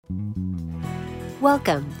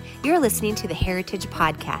Welcome. You're listening to the Heritage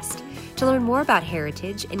Podcast. To learn more about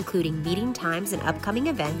Heritage, including meeting times and upcoming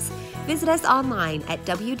events, visit us online at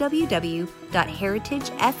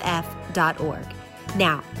www.heritageff.org.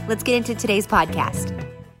 Now, let's get into today's podcast.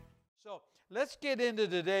 So let's get into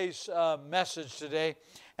today's message today.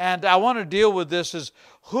 And I want to deal with this as,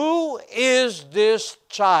 who is this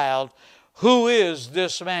child? Who is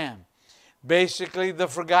this man? Basically, the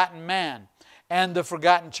forgotten man and the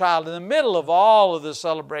forgotten child in the middle of all of the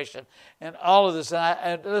celebration and all of this.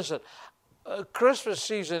 And listen, Christmas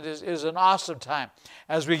season is an awesome time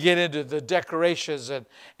as we get into the decorations and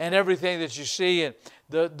everything that you see, and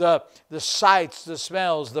the sights, the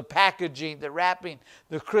smells, the packaging, the wrapping,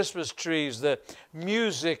 the Christmas trees, the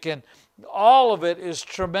music, and all of it is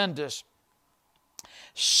tremendous.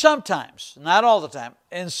 Sometimes, not all the time,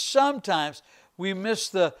 and sometimes we miss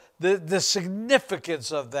the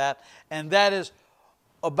significance of that, and that is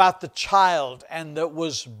about the child and that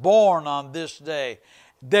was born on this day,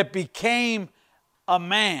 that became a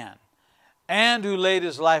man and who laid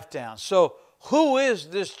his life down. So who is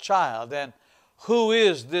this child and who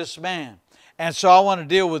is this man? And so I want to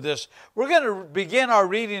deal with this. We're going to begin our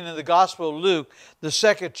reading in the Gospel of Luke, the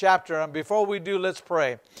 2nd chapter. And before we do, let's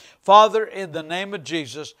pray. Father, in the name of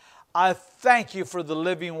Jesus, I thank you for the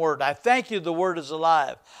living Word. I thank you the Word is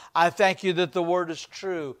alive. I thank you that the Word is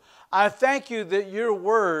true. I thank you that your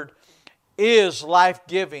Word is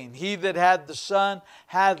life-giving. He that had the Son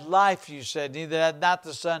had life, you said. He that had not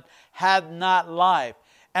the Son had not life.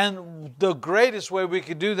 And the greatest way we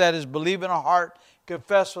could do that is believe in our heart,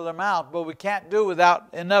 confess with our mouth. But we can't do it without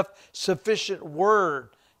enough sufficient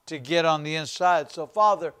Word to get on the inside. So,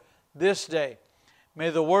 Father, this day, may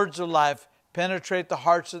the words of life penetrate the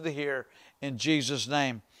hearts of the hearer. In Jesus'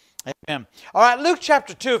 name, amen. All right, Luke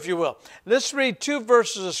chapter 2, if you will. Let's read 2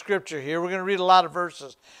 verses of Scripture here. We're going to read a lot of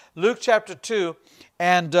verses. Luke chapter 2,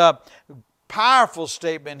 and powerful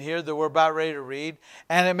statement here that we're about ready to read.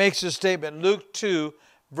 And it makes a statement, Luke 2,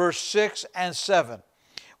 verse 6 and 7.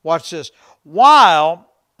 Watch this. While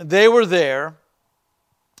they were there,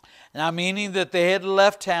 now meaning that they had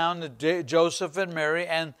left town, Joseph and Mary,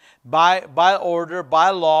 and by order, by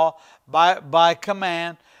law, by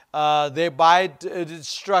command, by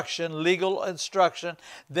instruction, legal instruction,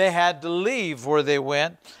 they had to leave where they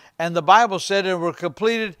went. And the Bible said it were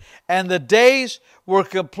completed, and the days were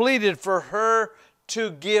completed for her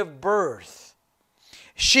to give birth.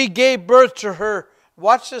 She gave birth to her,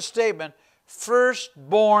 watch this statement,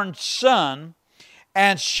 firstborn son,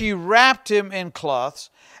 and she wrapped him in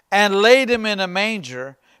cloths and laid him in a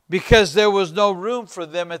manger because there was no room for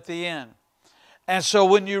them at the inn. And so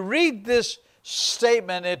when you read this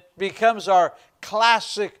statement, it becomes our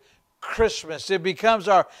classic Christmas. It becomes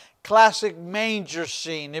our classic manger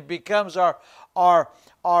scene. It becomes our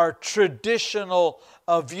traditional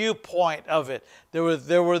viewpoint of it.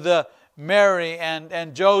 There were the Mary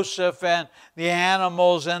and Joseph and the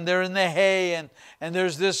animals, and they're in the hay, and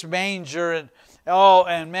there's this manger,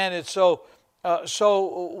 and man, it's so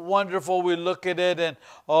wonderful. We look at it, and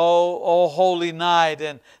oh holy night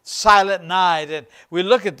and silent night, and we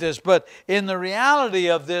look at this. But in the reality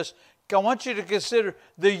of this, I want you to consider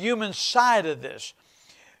the human side of this.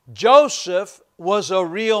 Joseph was a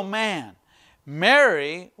real man.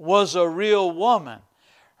 Mary was a real woman.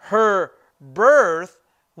 Her birth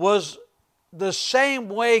was the same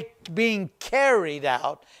way being carried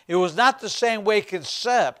out. It was not the same way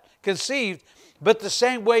conceived, but the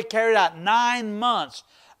same way carried out. 9 months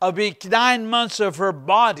of her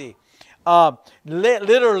body,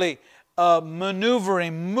 literally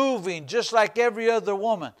maneuvering, moving, just like every other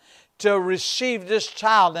woman, to receive this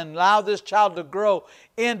child and allow this child to grow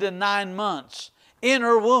into 9 months in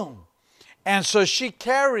her womb. And so she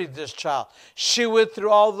carried this child. She went through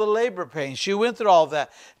all the labor pains. She went through all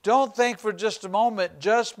that. Don't think for just a moment,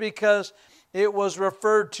 just because it was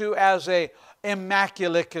referred to as a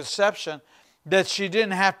immaculate conception, that she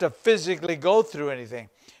didn't have to physically go through anything.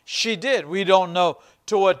 She did. We don't know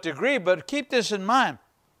to what degree, but keep this in mind.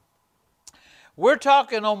 We're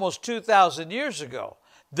talking almost 2,000 years ago.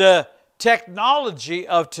 The technology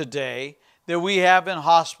of today that we have in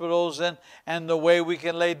hospitals and the way we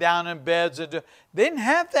can lay down in beds, they didn't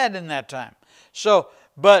have that in that time. So,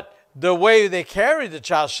 but the way they carried the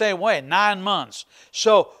child, same way, 9 months.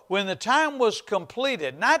 So when the time was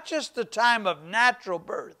completed, not just the time of natural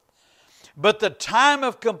birth, but the time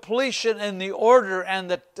of completion in the order and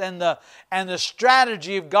the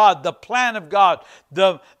strategy of God, the plan of God,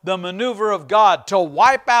 the maneuver of God to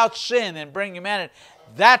wipe out sin and bring humanity,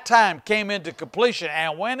 that time came into completion.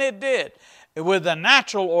 And when it did, with the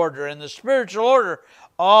natural order and the spiritual order,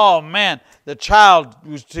 oh man, the child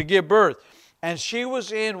was to give birth. And she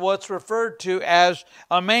was in what's referred to as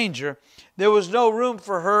a manger. There was no room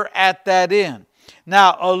for her at that inn.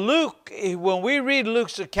 Now, Luke, when we read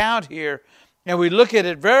Luke's account here, and we look at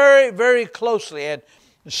it very, very closely and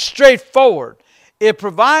straightforward, it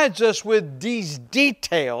provides us with these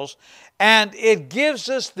details, and it gives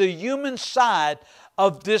us the human side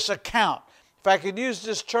of this account. If I could use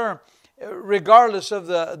this term, regardless of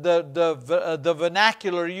the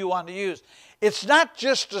vernacular you want to use, it's not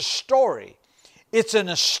just a story. It's an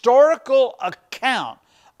historical account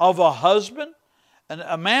of a husband,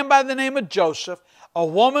 a man by the name of Joseph, a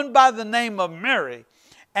woman by the name of Mary,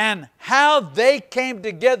 and how they came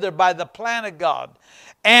together by the plan of God.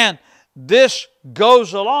 And this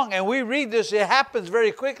goes along, and we read this, it happens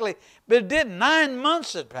very quickly, but it did 9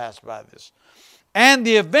 months had passed by this. And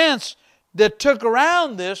the events that took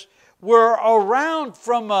around this were around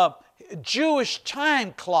from a Jewish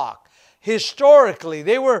time clock. Historically,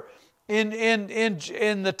 they were in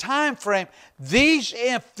the time frame. These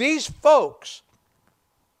folks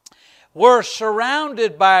were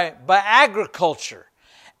surrounded by agriculture,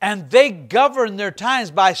 and they governed their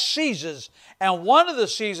times by seasons. And one of the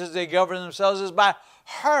seasons they govern themselves is by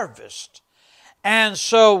harvest. And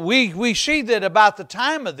so we see that about the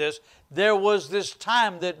time of this, there was this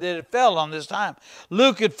time that it fell on this time.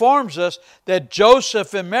 Luke informs us that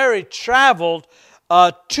Joseph and Mary traveled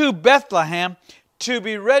to Bethlehem to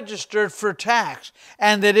be registered for tax,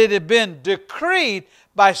 and that it had been decreed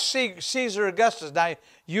by Caesar Augustus. Now,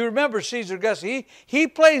 you remember Caesar Augustus. He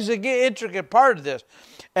plays an intricate part of this.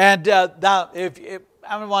 And now, if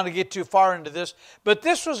I don't want to get too far into this, but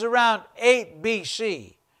this was around 8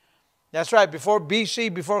 BC. That's right, before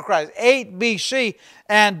BC, before Christ, 8 BC.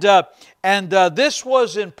 And this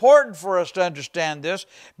was important for us to understand this,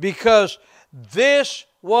 because this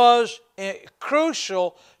was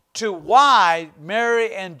crucial to why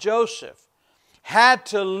Mary and Joseph had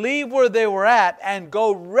to leave where they were at and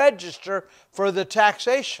go register for the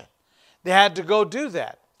taxation. They had to go do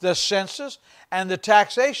that. The census and the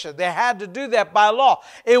taxation. They had to do that by law.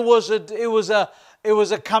 It was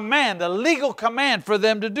a command, a legal command for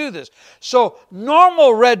them to do this. So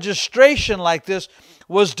normal registration like this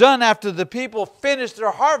was done after the people finished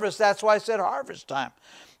their harvest. That's why I said harvest time.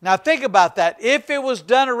 Now think about that. If it was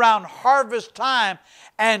done around harvest time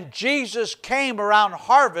and Jesus came around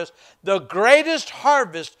harvest, the greatest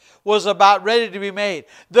harvest was about ready to be made.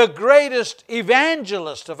 The greatest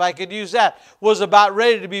evangelist, if I could use that, was about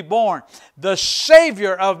ready to be born. The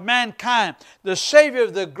Savior of mankind, the Savior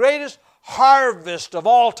of the greatest harvest of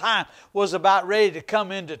all time, was about ready to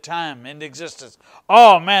come into time, into existence.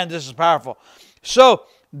 Oh man, this is powerful. So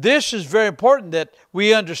this is very important that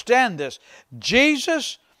we understand this.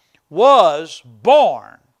 Jesus was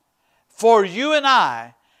born for you and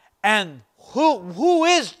I. And who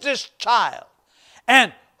is this child?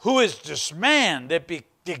 And who is this man that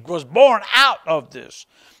was born out of this?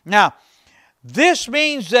 Now, this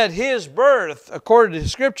means that his birth, according to the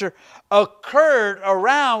Scripture, occurred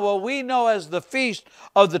around what we know as the Feast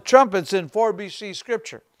of the Trumpets in 4 BC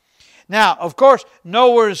Scripture. Now, of course,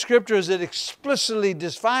 nowhere in Scripture is it explicitly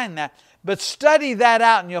defined that, but study that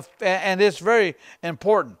out and it's very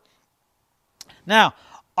important. Now,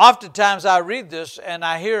 oftentimes I read this and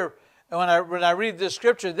I hear, when I read this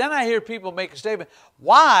Scripture, then I hear people make a statement,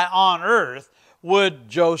 why on earth would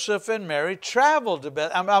Joseph and Mary travel to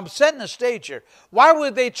Bethlehem? I'm setting the stage here. Why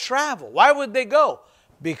would they travel? Why would they go?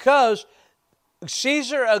 Because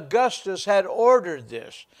Caesar Augustus had ordered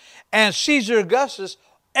this. And Caesar Augustus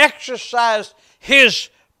exercised his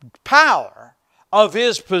power of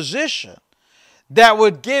his position that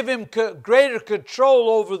would give him greater control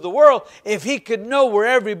over the world if he could know where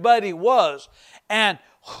everybody was and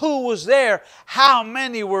who was there, how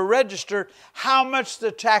many were registered, how much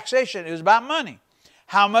the taxation. It was about money.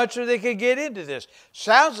 How much they could get into this.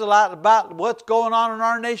 Sounds a lot about what's going on in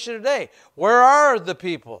our nation today. Where are the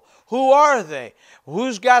people? Who are they?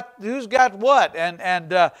 Who's got what?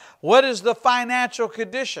 And what is the financial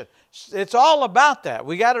condition? It's all about that.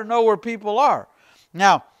 We got to know where people are.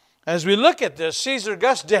 Now, as we look at this, Caesar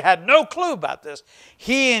Augustus had no clue about this.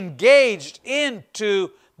 He engaged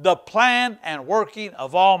into the plan and working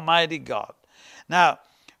of Almighty God. Now,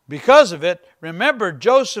 because of it, remember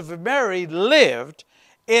Joseph and Mary lived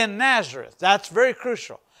in Nazareth. That's very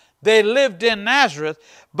crucial. They lived in Nazareth,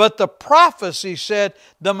 but the prophecy said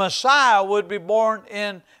the Messiah would be born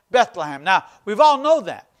in Bethlehem. Now, we've all know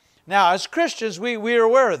that. Now, as Christians, we are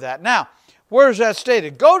aware of that. Now, Where is that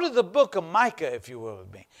stated? Go to the book of Micah, if you will,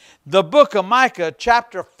 with me. The book of Micah,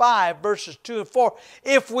 chapter 5, verses 2 and 4.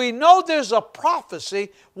 If we know there's a prophecy,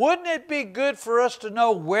 wouldn't it be good for us to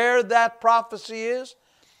know where that prophecy is?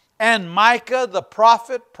 And Micah, the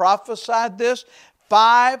prophet, prophesied this.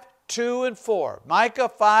 5, 2, and 4. Micah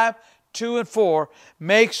 5, 2, and 4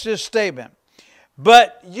 makes this statement.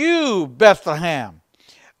 But you, Bethlehem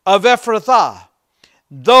of Ephrathah,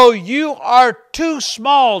 though you are too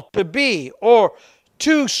small to be, or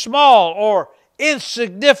too small or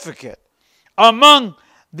insignificant among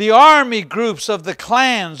the army groups of the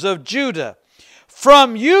clans of Judah,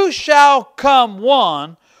 from you shall come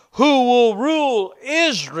one who will rule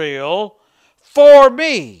Israel for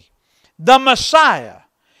me, the Messiah.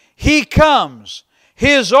 He comes.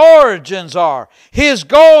 His origins are, his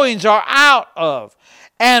goings are out of,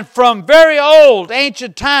 and from very old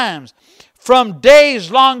ancient times, from days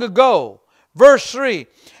long ago. Verse 3,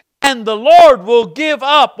 and the Lord will give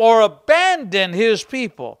up or abandon his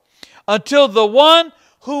people until the one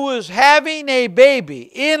who is having a baby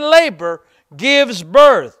in labor gives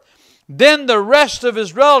birth. Then the rest of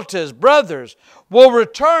his relatives, brothers, will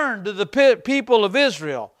return to the people of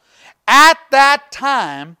Israel. At that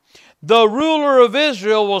time, the ruler of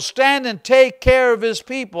Israel will stand and take care of his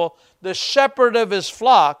people, the shepherd of his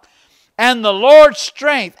flock, and the Lord's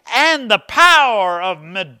strength and the power of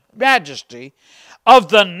majesty of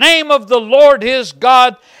the name of the Lord his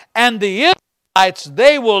God, and the Israelites,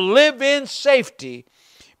 they will live in safety,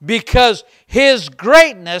 because his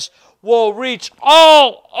greatness will reach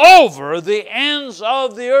all over the ends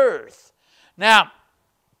of the earth. Now,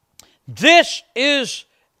 this is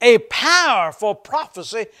a powerful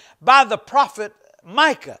prophecy by the prophet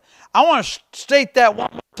Micah. I want to state that one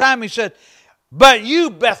more time. He said, but you,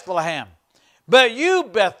 Bethlehem. But you,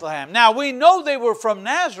 Bethlehem. Now, we know they were from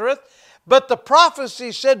Nazareth, but the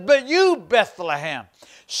prophecy said, but you, Bethlehem.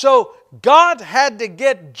 So God had to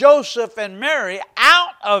get Joseph and Mary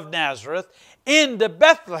out of Nazareth into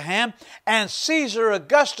Bethlehem, and Caesar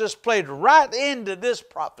Augustus played right into this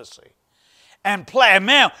prophecy. And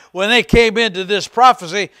man, when they came into this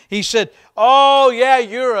prophecy, he said, oh yeah,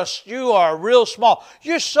 you are real small.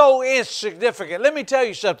 You're so insignificant. Let me tell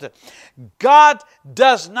you something. God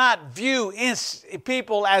does not view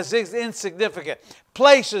people as insignificant.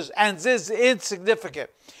 Places as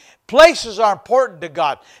insignificant. Places are important to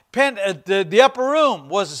God. The upper room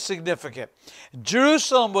was significant.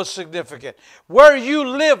 Jerusalem was significant. Where you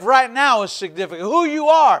live right now is significant. Who you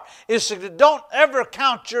are is significant. Don't ever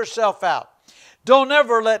count yourself out. Don't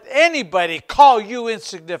ever let anybody call you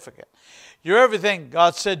insignificant. You're everything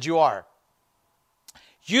God said you are.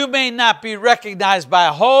 You may not be recognized by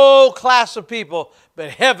a whole class of people, but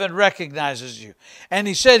heaven recognizes you. And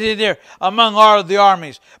he said in there, among all the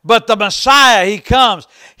armies, but the Messiah, he comes.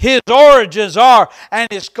 His origins are, and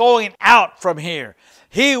it's going out from here.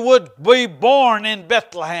 He would be born in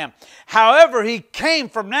Bethlehem. However, he came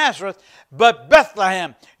from Nazareth, but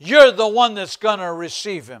Bethlehem, you're the one that's going to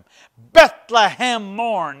receive him. Bethlehem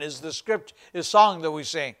morn is the script, is song that we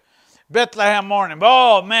sing. Bethlehem morning.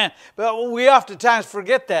 Oh man, but we oftentimes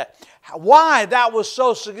forget that. Why that was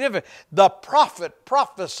so significant. The prophet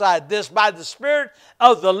prophesied this by the Spirit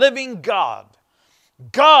of the living God.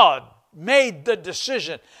 God made the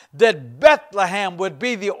decision that Bethlehem would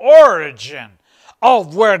be the origin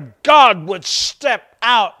of where God would step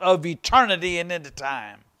out of eternity and into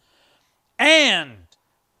time and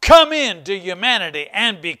come into humanity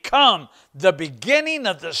and become the beginning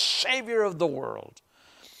of the Savior of the world.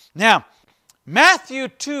 Now, Matthew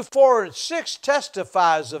 2, 4, and 6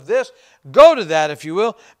 testifies of this. Go to that, if you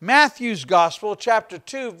will. Matthew's Gospel, chapter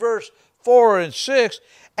 2, verse 4 and 6,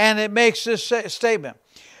 and it makes this statement.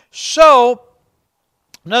 So,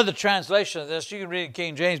 another translation of this, you can read it in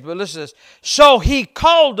King James, but listen to this. So he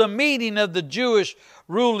called a meeting of the Jewish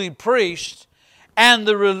ruling priests and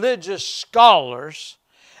the religious scholars,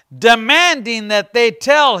 demanding that they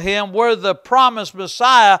tell him where the promised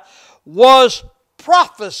Messiah was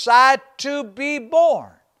prophesied to be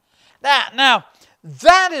born. Now,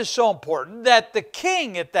 that is so important that the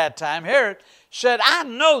king at that time, Herod, said, I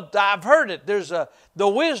know, I've heard it. There's the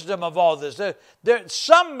wisdom of all this.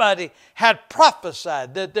 Somebody had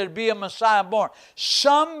prophesied that there'd be a Messiah born.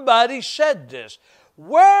 Somebody said this.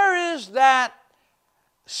 Where is that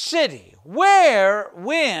city? Where,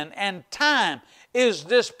 when, and time is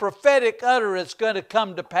this prophetic utterance going to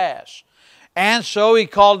come to pass? And so he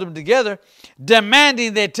called them together,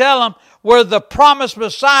 demanding they tell him where the promised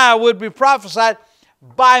Messiah would be prophesied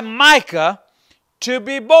by Micah to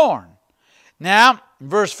be born. Now,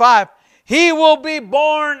 verse 5, he will be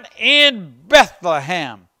born in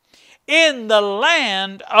Bethlehem, in the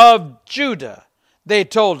land of Judah, they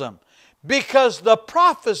told him, because the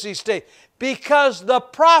prophecy states. Because the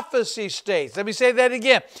prophecy states. Let me say that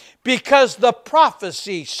again. Because the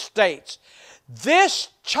prophecy states. This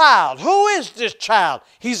child, who is this child?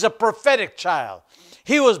 He's a prophetic child.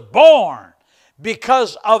 He was born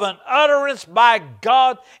because of an utterance by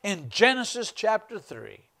God in Genesis chapter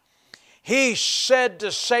 3. He said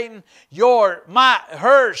to Satan,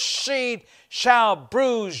 her seed shall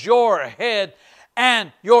bruise your head,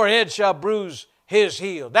 and your head shall bruise his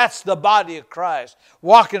heel. That's the body of Christ.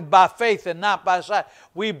 Walking by faith and not by sight.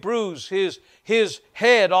 We bruise his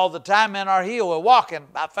head all the time and our heel. We're walking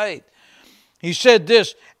by faith. He said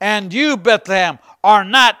this, and you, Bethlehem, are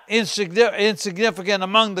not insignificant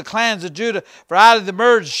among the clans of Judah, for out of the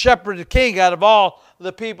merged shepherd the king out of all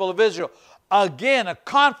the people of Israel. Again, a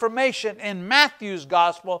confirmation in Matthew's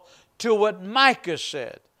gospel to what Micah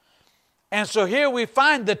said. And so here we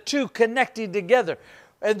find the two connected together.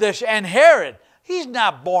 And Herod, he's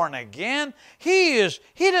not born again. He is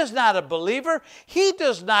not a believer. He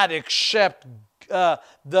does not accept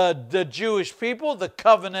the Jewish people, the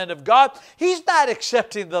covenant of God. He's not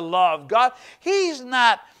accepting the law of God. He's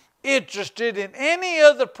not interested in any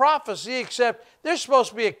other prophecy except there's supposed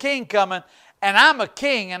to be a king coming, and I'm a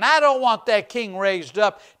king, and I don't want that king raised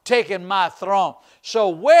up taking my throne. So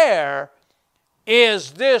where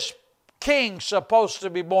is this king supposed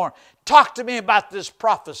to be born? Talk to me about this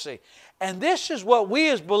prophecy. And this is what we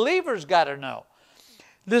as believers got to know.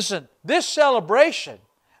 Listen, this celebration,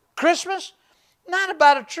 Christmas, not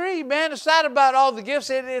about a tree, man. It's not about all the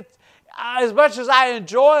gifts. As much as I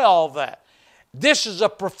enjoy all that, this is a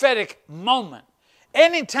prophetic moment.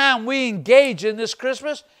 Anytime we engage in this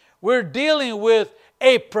Christmas, we're dealing with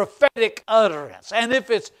a prophetic utterance. And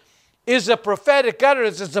if it is a prophetic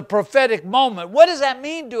utterance, it's a prophetic moment. What does that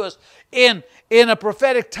mean to us in a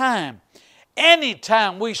prophetic time?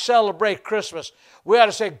 Anytime we celebrate Christmas, we ought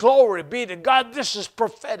to say, glory be to God. This is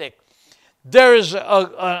prophetic. There is an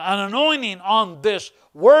anointing on this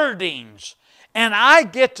wordings. And I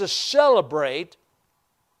get to celebrate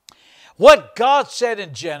what God said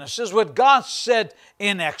in Genesis, what God said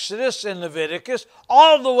in Exodus and Leviticus,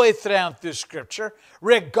 all the way through Scripture,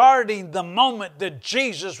 regarding the moment that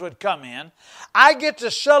Jesus would come in. I get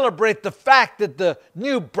to celebrate the fact that the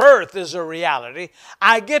new birth is a reality.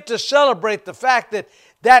 I get to celebrate the fact that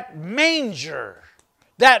that manger,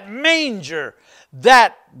 that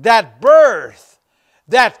birth,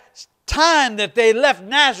 that time that they left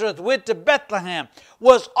Nazareth, went to Bethlehem,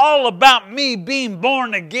 was all about me being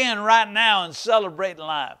born again right now and celebrating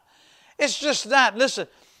life. It's just not. Listen,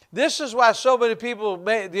 this is why so many people,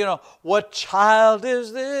 what child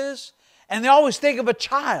is this? And they always think of a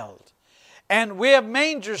child. And we have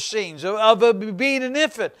manger scenes of being an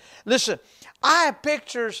infant. Listen, I have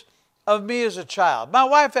pictures of me as a child. My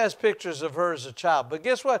wife has pictures of her as a child. But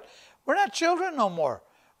guess what? We're not children no more.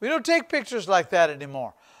 We don't take pictures like that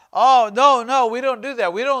anymore. Oh, no, we don't do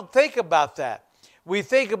that. We don't think about that. We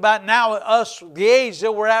think about now us, the age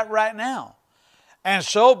that we're at right now. And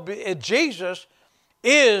so Jesus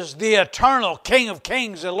is the eternal King of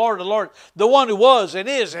kings and Lord of lords, the one who was and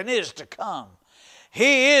is to come.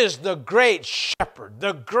 He is the great shepherd,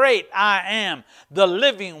 the great I am, the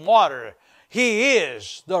living water. He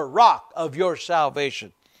is the rock of your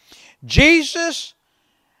salvation. Jesus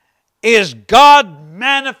is God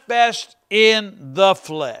manifest in the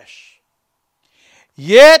flesh.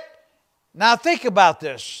 Yet, now think about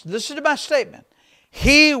this. Listen to my statement.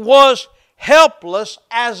 He was helpless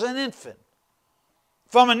as an infant.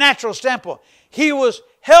 From a natural standpoint, he was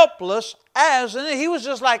helpless he was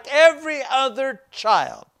just like every other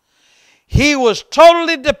child. He was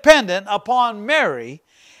totally dependent upon Mary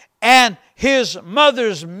and his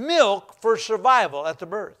mother's milk for survival at the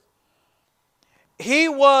birth. He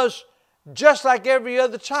was just like every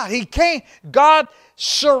other child. God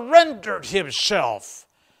surrendered himself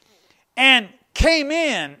and came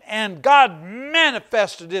in, and God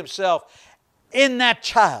manifested himself in that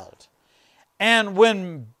child. And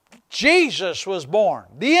when Jesus was born,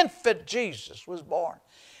 the infant Jesus was born,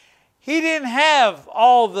 he didn't have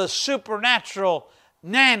all the supernatural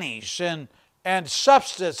nannies and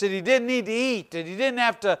substance that he didn't need to eat, that he didn't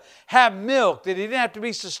have to have milk, that he didn't have to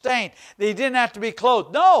be sustained, that he didn't have to be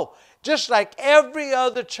clothed. No, just like every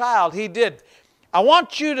other child, he did. I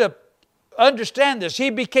want you to understand this. He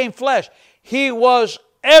became flesh. He was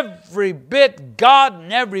every bit God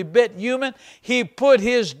and every bit human. He put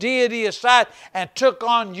his deity aside and took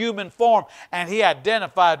on human form, and he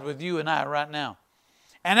identified with you and I right now.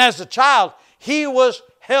 And as a child, he was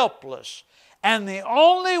helpless. And the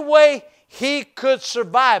only way he could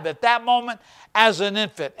survive at that moment as an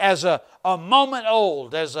infant, as a moment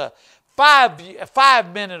old, as a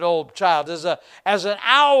 5-minute old child, as an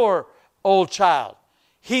hour old child.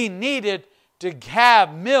 He needed to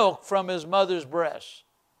have milk from his mother's breast.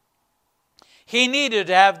 He needed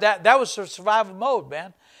to have that. That was survival mode,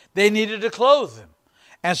 man. They needed to clothe him.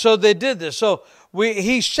 And so they did this. So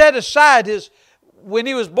he set aside when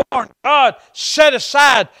he was born, God set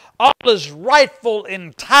aside all his rightful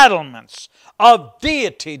entitlements of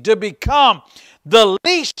deity to become the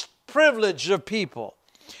least privileged of people,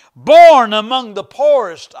 born among the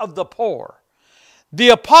poorest of the poor. The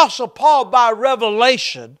Apostle Paul, by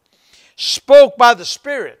revelation, spoke by the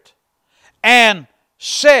Spirit and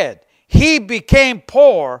said, he became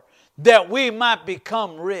poor that we might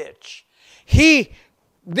become rich.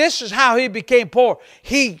 This is how he became poor.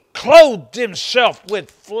 He clothed himself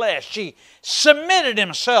with flesh. He submitted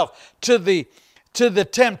himself to the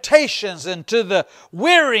temptations and to the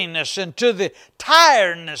weariness and to the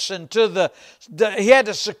tiredness and to he had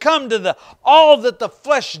to succumb to all that the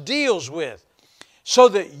flesh deals with, so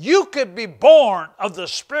that you could be born of the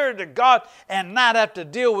Spirit of God and not have to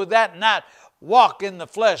deal with that, not walk in the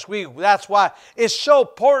flesh. That's why it's so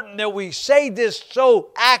important that we say this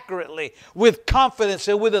so accurately, with confidence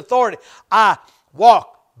and with authority. I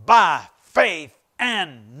walk by faith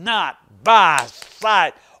and not by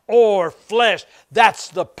sight or flesh. That's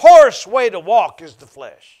the poorest way to walk, is the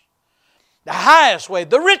flesh. The highest way,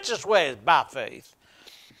 the richest way, is by faith.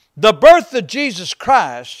 The birth of Jesus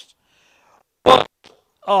Christ was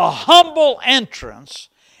a humble entrance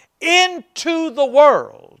into the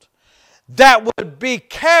world that would be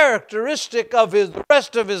characteristic of the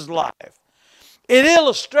rest of his life. It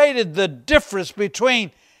illustrated the difference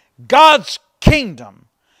between God's kingdom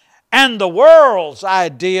and the world's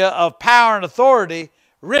idea of power and authority,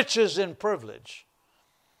 riches and privilege.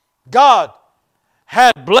 God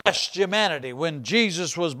had blessed humanity when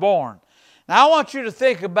Jesus was born. Now I want you to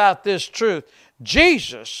think about this truth.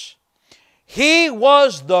 Jesus, he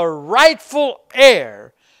was the rightful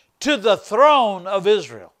heir to the throne of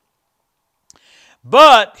Israel.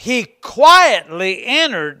 But he quietly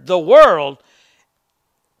entered the world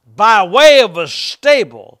by way of a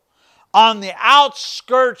stable on the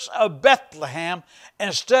outskirts of Bethlehem,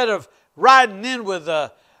 instead of riding in with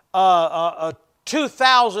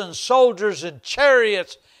 2,000 soldiers and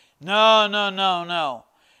chariots. No.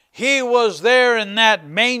 He was there in that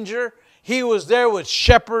manger. He was there with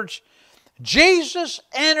shepherds. Jesus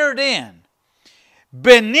entered in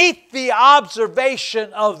beneath the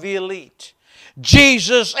observation of the elite.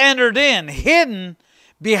 Jesus entered in hidden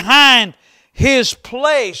behind his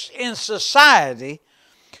place in society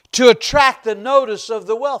to attract the notice of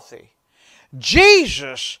the wealthy.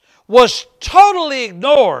 Jesus was totally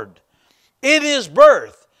ignored in his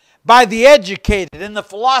birth by the educated and the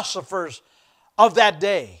philosophers of that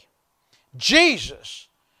day. Jesus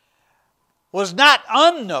was not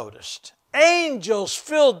unnoticed. Angels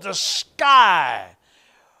filled the sky,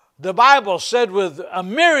 the Bible said, with a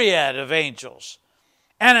myriad of angels,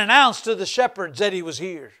 and announced to the shepherds that he was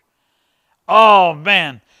here. Oh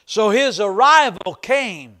man, so his arrival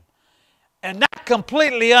came, and not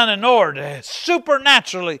completely unignored.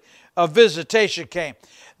 Supernaturally, a visitation came.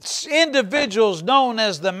 Individuals known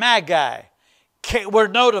as the Magi were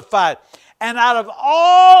notified. And out of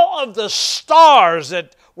all of the stars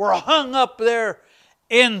that were hung up there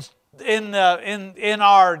in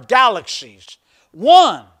our galaxies,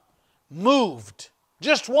 one moved,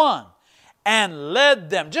 just one, and led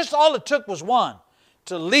them. Just all it took was one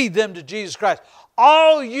to lead them to Jesus Christ.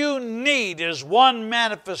 All you need is one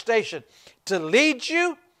manifestation to lead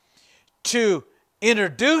you, to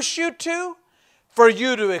introduce you to, for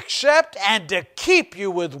you to accept, and to keep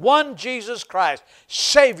you with one Jesus Christ,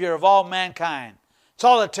 Savior of all mankind. That's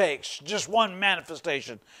all it takes, just one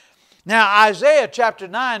manifestation. Now, Isaiah chapter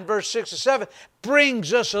 9, verse 6 and 7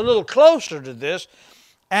 brings us a little closer to this,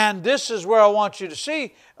 and this is where I want you to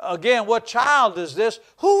see, again, what child is this?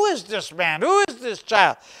 Who is this man? Who is this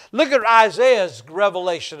child? Look at Isaiah's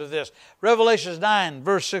revelation of this. Revelation 9,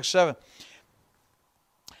 verse 6, 7. It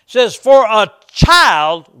says, for a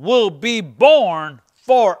child will be born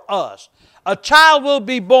for us. A child will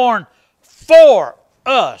be born for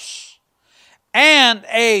us. And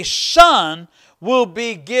a son will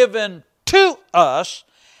be given to us,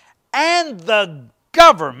 and the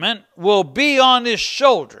government will be on his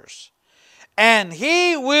shoulders. And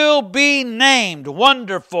he will be named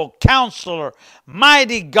Wonderful Counselor,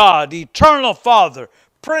 Mighty God, Eternal Father,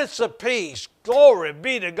 Prince of Peace. Glory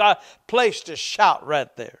be to God. Place to shout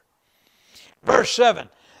right there. Verse 7.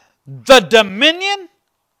 The dominion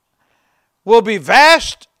will be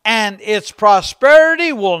vast and its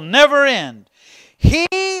prosperity will never end. He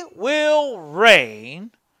will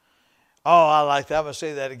reign. Oh, I like that. I'm going to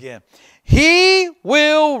say that again. He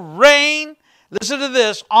will reign, listen to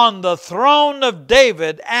this, on the throne of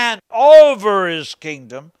David and over his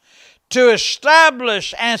kingdom, to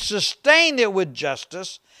establish and sustain it with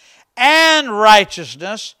justice and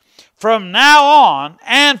righteousness from now on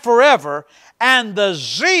and forever. And the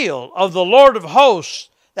zeal of the Lord of hosts,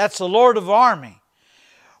 that's the Lord of army,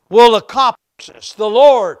 will accomplish this. The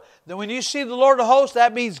Lord, when you see the Lord of hosts,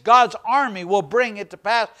 that means God's army will bring it to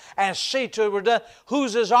pass and see to it we're done.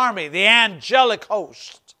 Who's his army? The angelic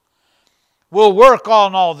host will work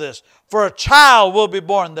on all this. For a child will be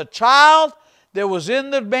born. The child that was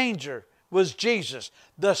in the manger was Jesus.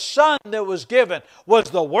 The Son that was given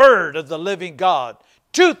was the Word of the living God.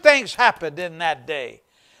 Two things happened in that day.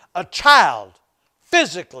 A child,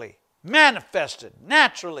 physically, manifested,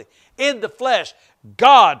 naturally, in the flesh.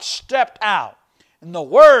 God stepped out, and the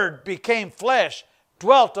Word became flesh,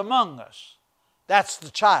 dwelt among us. That's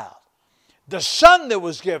the child. The Son that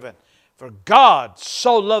was given. For God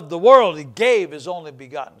so loved the world, He gave His only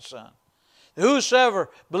begotten Son. Whosoever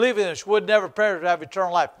believeth in Him would never perish but have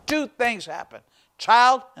eternal life. Two things happened.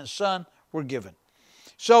 Child and Son were given.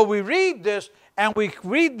 So we read this, and we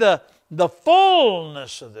read the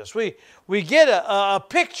fullness of this. We get a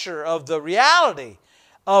picture of the reality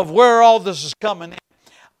of where all this is coming in.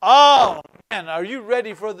 Oh, man, are you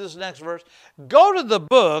ready for this next verse? Go to the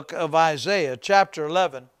book of Isaiah, chapter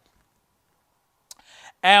 11,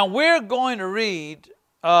 and we're going to read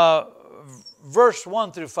verse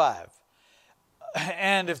 1 through 5.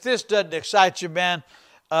 And if this doesn't excite you, man,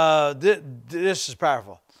 this is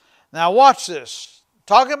powerful. Now watch this.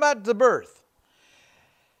 Talking about the birth.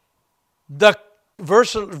 The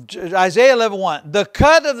verse of Isaiah 11:1. The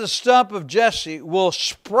cut of the stump of Jesse will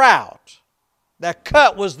sprout. That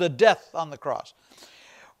cut was the death on the cross.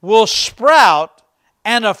 Will sprout,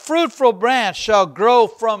 and a fruitful branch shall grow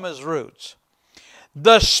from his roots.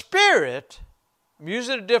 The Spirit, I'm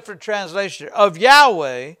using a different translation, of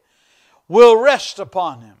Yahweh will rest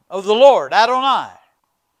upon him, of the Lord, Adonai.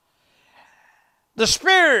 The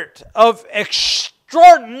Spirit of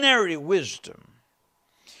extraordinary wisdom.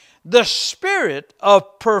 The Spirit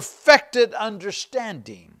of perfected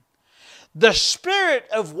understanding. The Spirit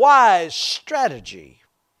of wise strategy.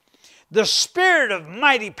 The Spirit of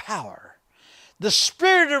mighty power. The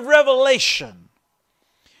Spirit of revelation.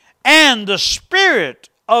 And the Spirit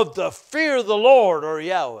of the fear of the Lord, or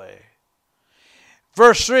Yahweh.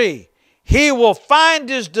 Verse 3. He will find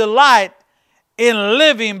his delight in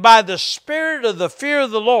living by the spirit of the fear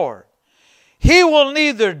of the Lord. He will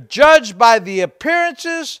neither judge by the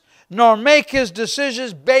appearances nor make his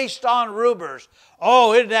decisions based on rumors.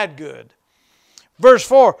 Oh, isn't that good? Verse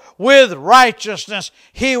 4, with righteousness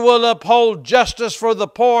he will uphold justice for the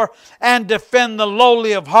poor and defend the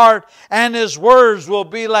lowly of heart, and his words will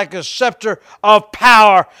be like a scepter of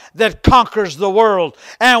power that conquers the world.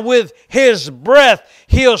 And with his breath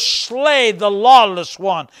he'll slay the lawless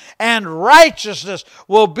one, and righteousness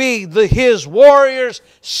will be his warrior's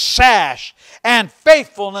sash, and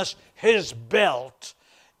faithfulness his belt.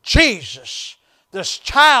 Jesus, this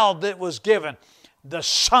child that was given, the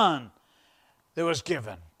Son that was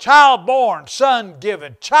given. Child born, Son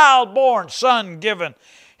given. Child born, Son given.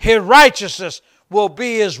 His righteousness will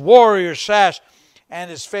be his warrior sash, and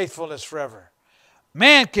his faithfulness forever.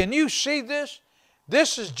 Man, can you see this?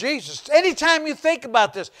 This is Jesus. Anytime you think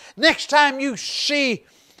about this, next time you see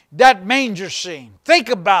that manger scene, think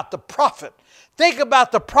about the prophet. Think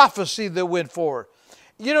about the prophecy that went forward.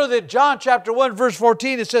 You know that John chapter 1 verse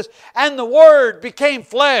 14 it says, and the Word became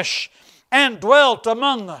flesh and dwelt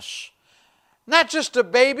among us. Not just a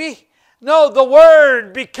baby. No, the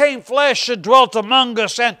Word became flesh and dwelt among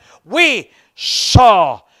us, and we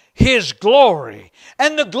saw His glory.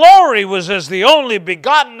 And the glory was as the only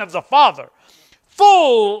begotten of the Father,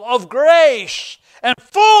 full of grace and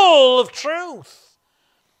full of truth.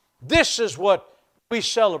 This is what we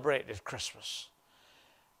celebrate at Christmas.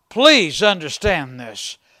 Please understand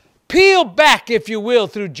this. Peel back, if you will,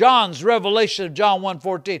 through John's revelation of John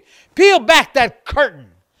 1:14. Peel back that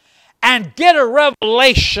curtain and get a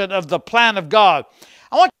revelation of the plan of God.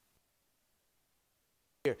 I want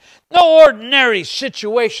you to hear. No ordinary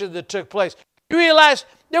situation that took place. You realize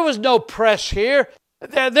there was no press here.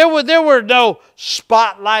 There were no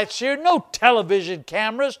spotlights here, no television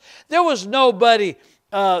cameras. There was nobody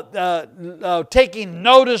taking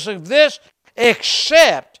notice of this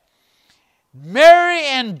except Mary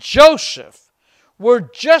and Joseph were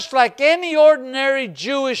just like any ordinary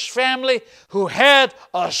Jewish family who had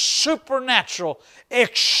a supernatural,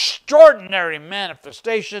 extraordinary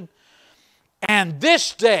manifestation. And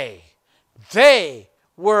this day, they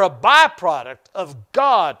were a byproduct of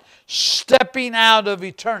God stepping out of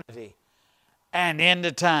eternity and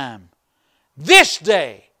into time. This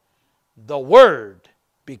day, the Word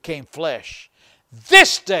became flesh.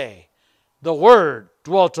 This day, the Word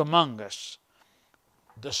dwelt among us.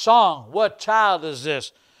 The song, "What Child Is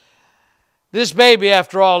This?" This baby,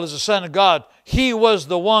 after all, is the Son of God. He was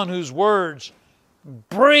the one whose words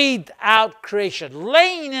breathed out creation.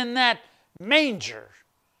 Laying in that manger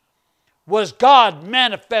was God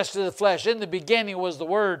manifested in the flesh. In the beginning was the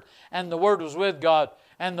Word, and the Word was with God,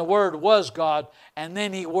 and the Word was God. And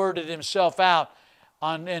then He worded Himself out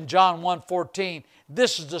in John 1:14.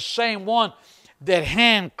 This is the same one that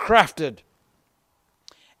handcrafted.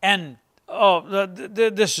 And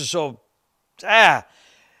this is so...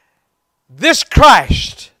 This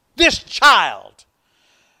Christ, this child,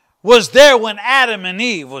 was there when Adam and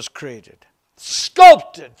Eve was created,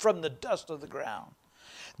 sculpted from the dust of the ground.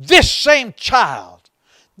 This same child,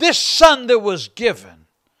 this son that was given,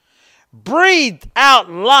 breathed out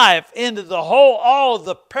life into all of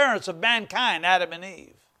the parents of mankind, Adam and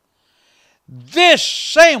Eve. This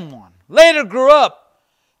same one later grew up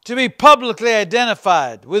to be publicly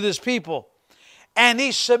identified with his people, and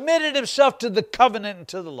he submitted himself to the covenant and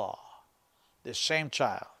to the law. This same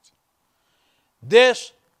child.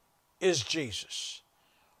 This is Jesus.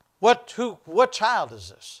 What child is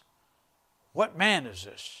this? What man is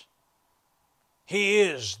this? He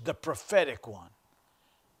is the prophetic one.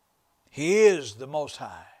 He is the Most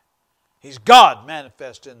High. He's God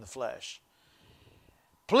manifest in the flesh.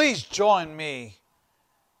 Please join me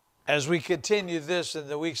as we continue this in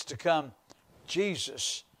the weeks to come.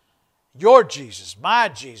 Jesus, your Jesus, my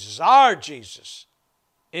Jesus, our Jesus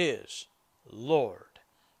is Lord.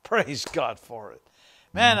 Praise God for it.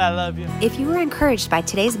 Man, I love you. If you were encouraged by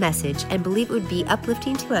today's message and believe it would be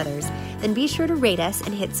uplifting to others, then be sure to rate us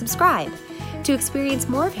and hit subscribe. To experience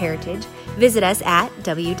more of Heritage, visit us at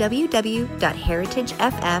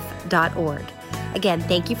www.heritageff.org. Again,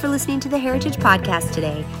 thank you for listening to the Heritage Podcast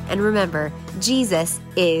today. And remember, Jesus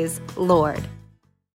is Lord.